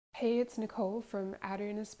Hey, it's Nicole from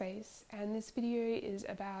Outerinnerspace, and this video is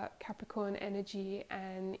about Capricorn energy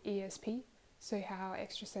and ESP, so how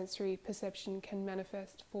extrasensory perception can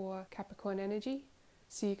manifest for Capricorn energy.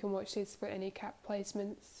 So you can watch this for any Cap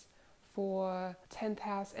placements for 10th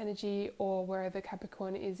house energy or wherever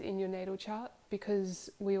Capricorn is in your natal chart,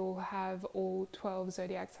 because we will have all 12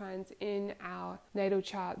 zodiac signs in our natal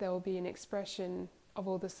chart. There will be an expression of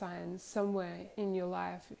all the signs somewhere in your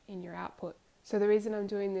life, in your output. So the reason I'm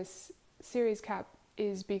doing this series Cap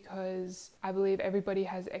is because I believe everybody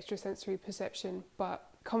has extrasensory perception,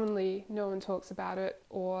 but commonly no one talks about it,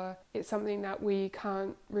 or it's something that we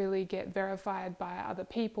can't really get verified by other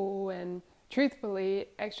people. And truthfully,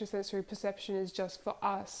 extrasensory perception is just for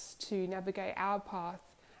us to navigate our path,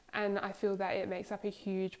 and I feel that it makes up a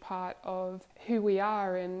huge part of who we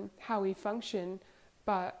are and how we function.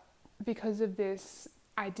 But because of this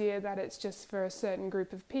idea that it's just for a certain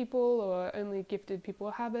group of people or only gifted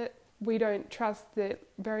people have it, we don't trust the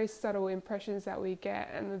very subtle impressions that we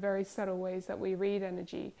get and the very subtle ways that we read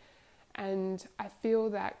energy. And I feel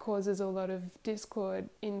that causes a lot of discord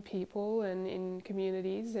in people and in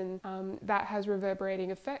communities, and that has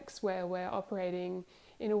reverberating effects where we're operating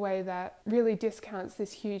in a way that really discounts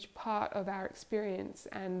this huge part of our experience.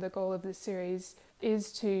 And the goal of this series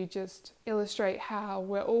is to just illustrate how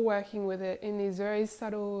we're all working with it in these very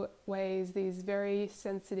subtle ways, these very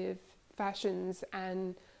sensitive fashions,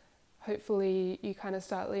 and hopefully you kind of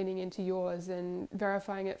start leaning into yours and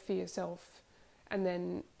verifying it for yourself. And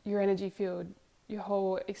then your energy field, your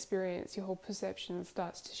whole experience, your whole perception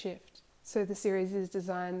starts to shift. So the series is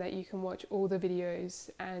designed that you can watch all the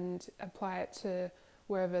videos and apply it to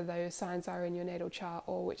wherever those signs are in your natal chart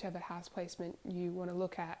or whichever house placement you want to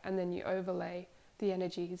look at, and then you overlay the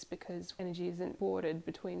energies, because energy isn't bordered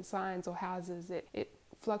between signs or houses, it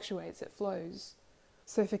fluctuates, it flows.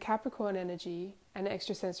 So for Capricorn energy and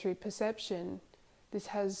extrasensory perception, this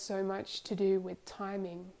has so much to do with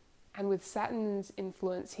timing. And with Saturn's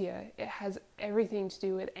influence here, it has everything to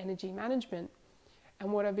do with energy management.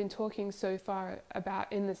 And what I've been talking so far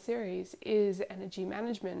about in the series is energy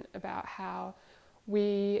management, about how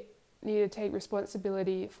we need to take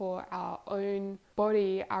responsibility for our own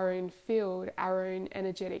body, our own field, our own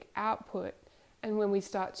energetic output. And when we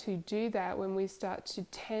start to do that, when we start to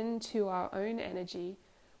tend to our own energy,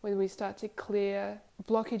 when we start to clear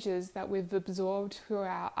blockages that we've absorbed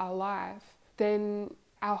throughout our life, then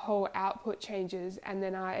our whole output changes, and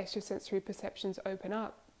then our extrasensory perceptions open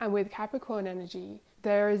up. And with Capricorn energy,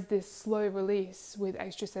 there is this slow release with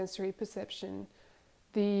extrasensory perception.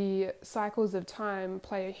 The cycles of time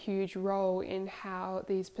play a huge role in how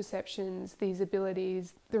these perceptions, these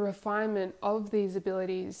abilities, the refinement of these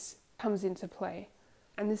abilities comes into play.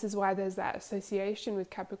 And this is why there's that association with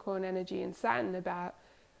Capricorn energy and Saturn about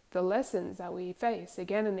the lessons that we face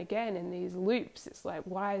again and again in these loops. It's like,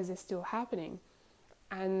 why is this still happening?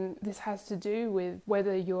 And this has to do with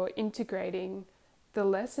whether you're integrating the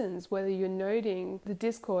lessons, whether you're noting the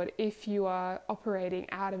discord, if you are operating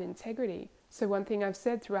out of integrity. So one thing I've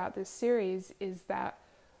said throughout this series is that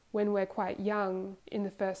when we're quite young, in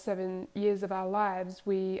the first 7 years of our lives,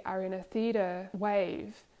 we are in a theta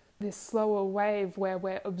wave, this slower wave where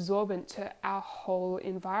we're absorbent to our whole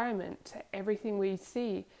environment, to everything we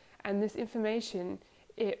see. And this information,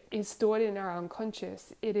 it is stored in our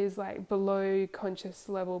unconscious. It is like below conscious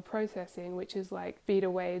level processing, which is like beta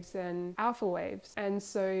waves and alpha waves. And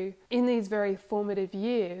so in these very formative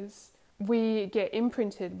years, we get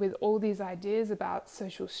imprinted with all these ideas about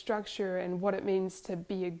social structure and what it means to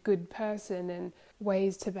be a good person and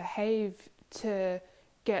ways to behave to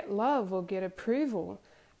get love or get approval.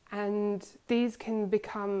 And these can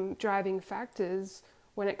become driving factors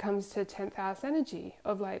when it comes to 10th house energy,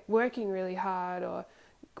 of like working really hard or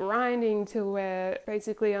grinding till we're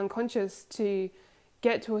basically unconscious to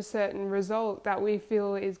get to a certain result that we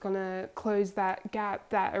feel is going to close that gap,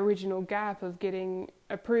 that original gap of getting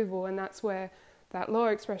approval. And that's where that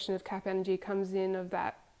lower expression of Cap energy comes in, of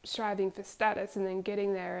that striving for status and then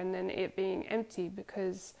getting there and then it being empty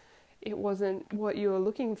because it wasn't what you were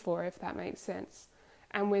looking for, if that makes sense.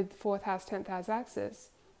 And with 4th house, 10th house axis,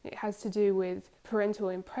 it has to do with parental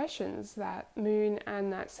impressions, that moon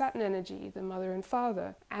and that Saturn energy, the mother and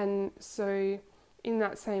father. And so in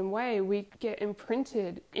that same way, we get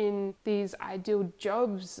imprinted in these ideal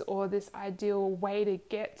jobs or this ideal way to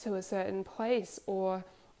get to a certain place, or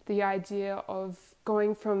the idea of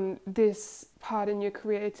going from this part in your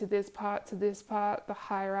career to this part, the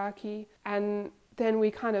hierarchy. And then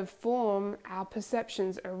we kind of form our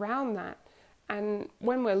perceptions around that. And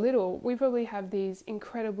when we're little, we probably have these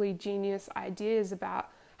incredibly genius ideas about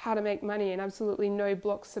how to make money, and absolutely no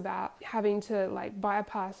blocks about having to like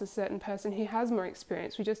bypass a certain person who has more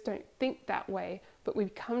experience. We just don't think that way, but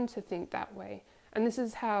we've come to think that way. And this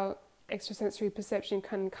is how extrasensory perception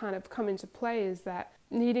can kind of come into play, is that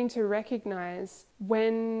needing to recognize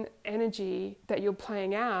when energy that you're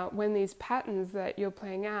playing out, when these patterns that you're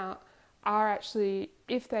playing out are actually,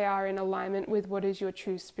 if they are in alignment with what is your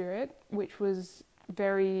true spirit, which was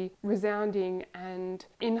very resounding and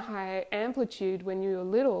in high amplitude when you were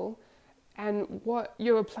little, and what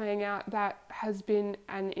you're playing out that has been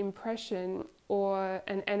an impression or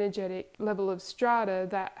an energetic level of strata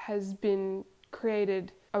that has been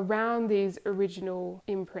created around these original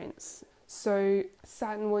imprints. So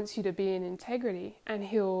Saturn wants you to be in integrity, and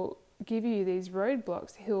he'll give you these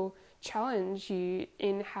roadblocks. He'll challenge you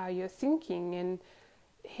in how you're thinking, and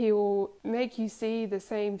he'll make you see the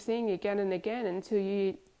same thing again and again until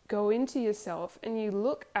you go into yourself and you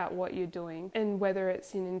look at what you're doing and whether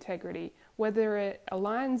it's in integrity, whether it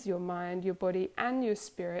aligns your mind, your body and your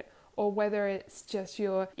spirit, or whether it's just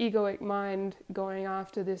your egoic mind going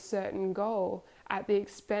after this certain goal at the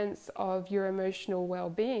expense of your emotional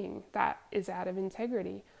well-being that is out of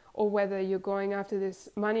integrity, or whether you're going after this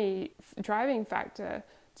money driving factor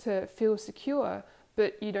to feel secure,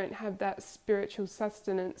 but you don't have that spiritual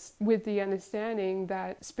sustenance with the understanding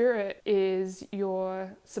that spirit is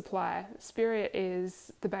your supply, spirit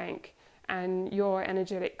is the bank, and your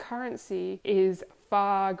energetic currency is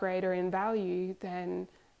far greater in value than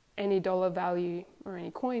any dollar value or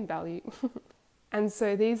any coin value. And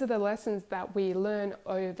so these are the lessons that we learn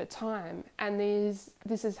over time, and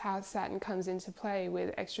this is how Saturn comes into play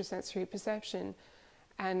with extrasensory perception.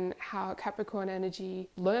 And how Capricorn energy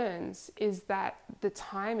learns is that the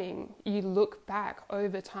timing, you look back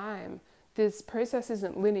over time. This process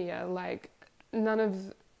isn't linear, like none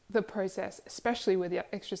of the process, especially with the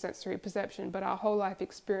extrasensory perception, but our whole life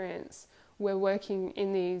experience, we're working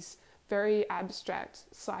in these very abstract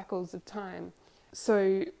cycles of time.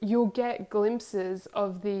 So you'll get glimpses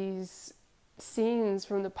of these scenes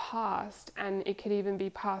from the past, and it could even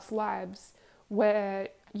be past lives, where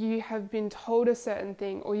you have been told a certain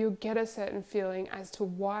thing, or you'll get a certain feeling as to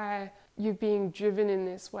why you're being driven in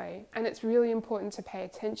this way. And it's really important to pay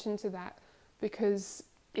attention to that, because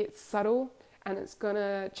it's subtle and it's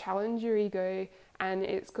gonna challenge your ego, and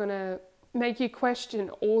it's gonna make you question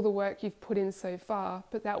all the work you've put in so far.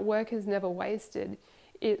 But that work is never wasted.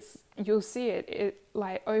 You'll see it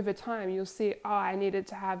like over time, you'll see, I needed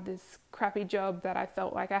to have this crappy job that I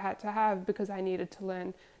felt like I had to have because I needed to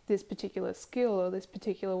learn this particular skill or this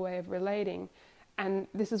particular way of relating. And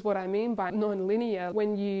this is what I mean by non-linear.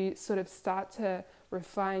 When you sort of start to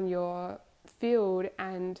refine your field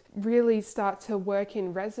and really start to work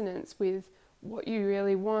in resonance with what you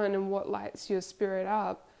really want and what lights your spirit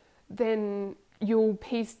up, then you'll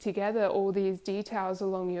piece together all these details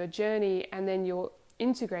along your journey, and then you'll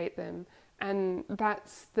integrate them. And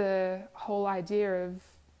that's the whole idea of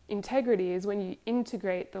integrity, is when you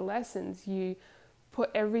integrate the lessons, you put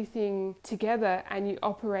everything together and you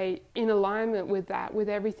operate in alignment with that, with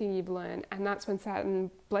everything you've learned. And that's when Saturn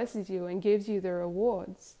blesses you and gives you the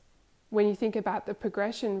rewards. When you think about the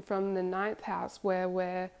progression from the 9th house, where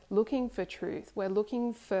we're looking for truth, we're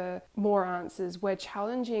looking for more answers, we're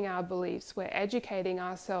challenging our beliefs, we're educating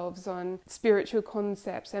ourselves on spiritual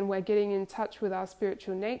concepts, and we're getting in touch with our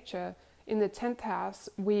spiritual nature. In the 10th house,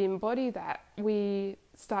 we embody that, we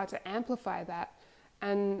start to amplify that.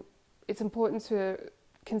 And it's important to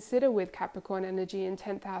consider with Capricorn energy and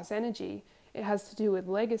 10th house energy, it has to do with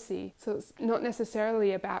legacy. So it's not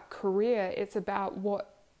necessarily about career, it's about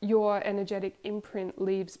what your energetic imprint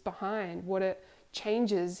leaves behind, what it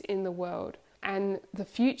changes in the world, and the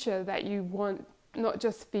future that you want, not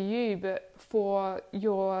just for you, but for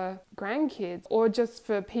your grandkids, or just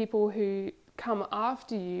for people who come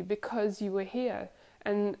after you because you were here.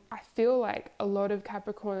 And I feel like a lot of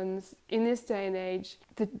Capricorns in this day and age,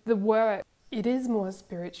 the work, it is more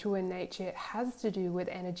spiritual in nature. It has to do with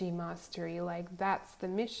energy mastery, like that's the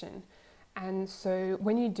mission. And so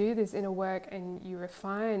when you do this inner work and you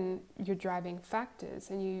refine your driving factors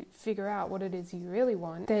and you figure out what it is you really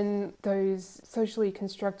want, then those socially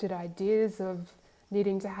constructed ideas of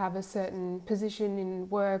needing to have a certain position in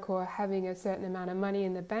work or having a certain amount of money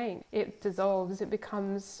in the bank, it dissolves, it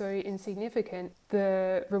becomes so insignificant.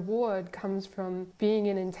 The reward comes from being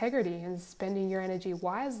in integrity and spending your energy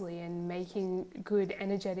wisely and making good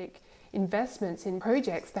energetic investments in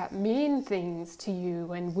projects that mean things to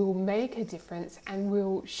you and will make a difference and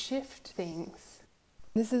will shift things.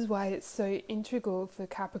 This is why it's so integral for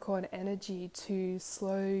Capricorn energy to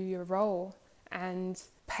slow your roll and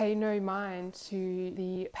pay no mind to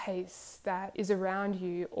the pace that is around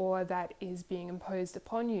you or that is being imposed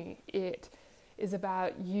upon you. It is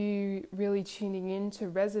about you really tuning into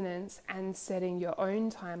resonance and setting your own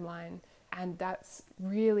timeline. And that's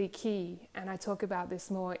really key. And I talk about this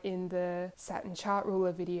more in the Saturn chart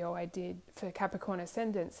ruler video I did for Capricorn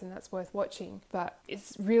ascendants, and that's worth watching. But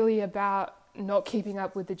it's really about not keeping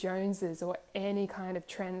up with the Joneses or any kind of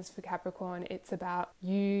trends for Capricorn. It's about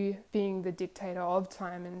you being the dictator of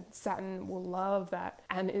time, and Saturn will love that.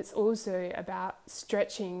 And it's also about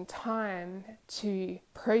stretching time to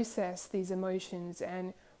process these emotions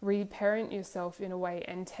and reparent yourself in a way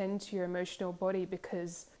and tend to your emotional body,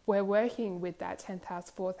 because we're working with that 10th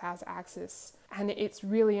house, 4th house axis. And it's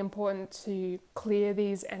really important to clear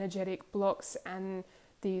these energetic blocks and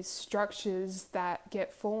these structures that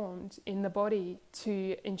get formed in the body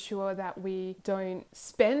to ensure that we don't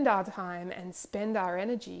spend our time and spend our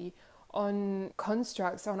energy on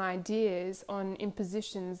constructs, on ideas, on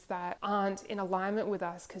impositions that aren't in alignment with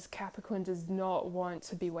us, because Capricorn does not want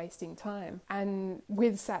to be wasting time. And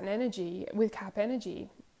with Saturn energy, with Cap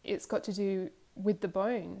energy, it's got to do with the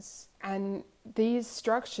bones. And these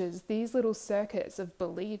structures, these little circuits of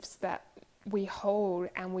beliefs that we hold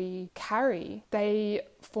and we carry, they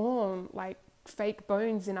form like fake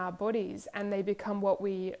bones in our bodies, and they become what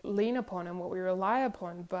we lean upon and what we rely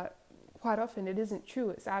upon. But quite often it isn't true.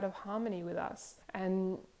 It's out of harmony with us.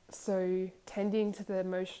 And so tending to the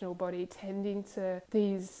emotional body, tending to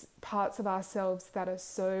these parts of ourselves that are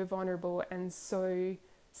so vulnerable and so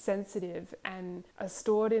sensitive and are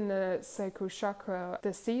stored in the sacral chakra,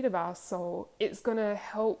 the seat of our soul, it's going to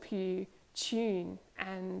help you tune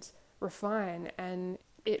and refine, and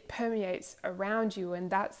it permeates around you, and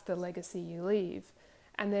that's the legacy you leave.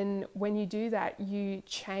 And then when you do that, you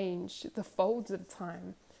change the folds of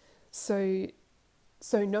time. So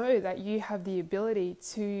know that you have the ability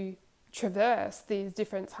to traverse these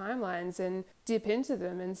different timelines and dip into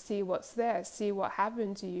them and see what's there, see what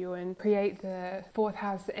happened to you, and create the 4th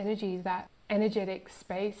house energy, that energetic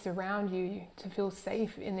space around you to feel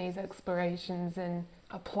safe in these explorations, and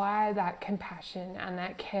apply that compassion and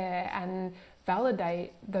that care and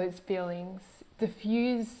validate those feelings,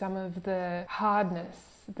 diffuse some of the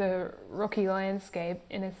hardness, the rocky landscape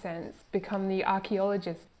in a sense, become the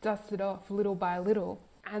archaeologist, dust it off little by little,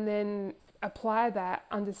 and then apply that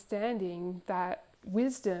understanding, that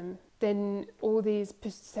wisdom. Then all these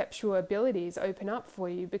perceptual abilities open up for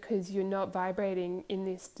you, because you're not vibrating in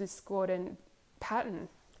this discordant pattern.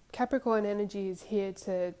 Capricorn energy is here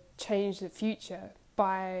to change the future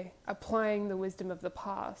by applying the wisdom of the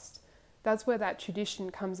past. That's where that tradition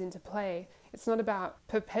comes into play. It's not about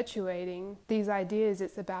perpetuating these ideas,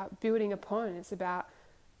 it's about building upon. It's about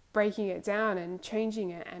breaking it down and changing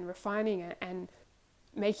it and refining it and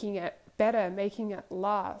making it better, making it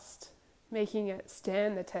last, making it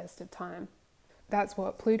stand the test of time. That's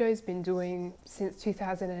what Pluto's been doing since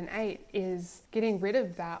 2008, is getting rid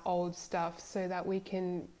of that old stuff so that we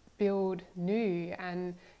can build new.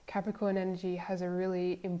 And Capricorn energy has a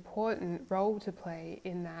really important role to play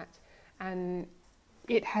in that. And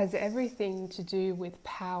it has everything to do with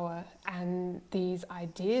power and these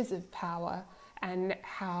ideas of power, and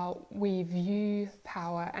how we view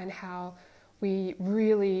power, and how we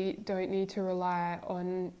really don't need to rely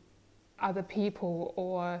on other people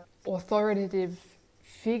or authoritative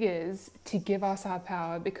figures to give us our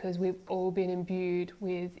power, because we've all been imbued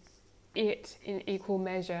with it in equal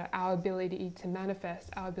measure. Our ability to manifest,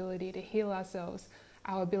 our ability to heal ourselves,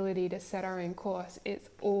 our ability to set our own course, it's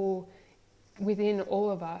all within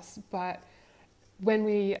all of us. But when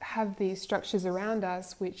we have these structures around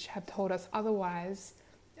us which have told us otherwise,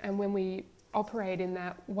 and when we operate in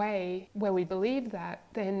that way where we believe that,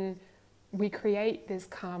 then we create this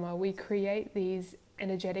karma, we create these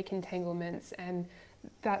energetic entanglements, and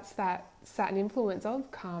that's that Saturn influence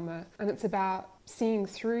of karma. And it's about seeing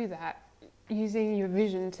through that, using your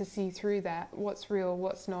vision to see through that, what's real,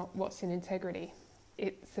 what's not, what's in integrity.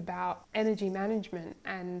 It's about energy management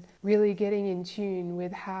and really getting in tune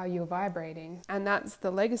with how you're vibrating. And that's the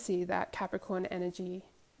legacy that Capricorn energy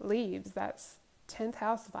leaves. That's 10th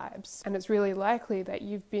house vibes. And it's really likely that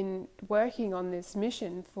you've been working on this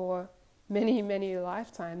mission for many, many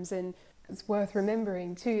lifetimes. And it's worth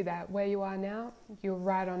remembering too that where you are now, you're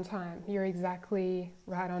right on time. You're exactly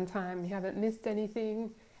right on time. You haven't missed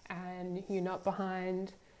anything, and you're not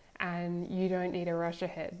behind, and you don't need to rush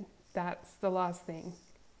ahead. That's the last thing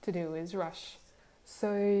to do, is rush.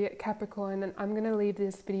 So Capricorn, I'm going to leave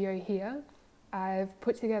this video here. I've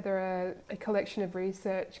put together a collection of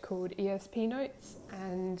research called ESP notes,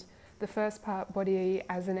 and The first part, body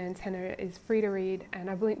as an antenna, is free to read, and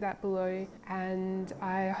I've linked that below, and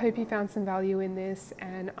I hope you found some value in this,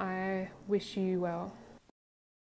 and I wish you well.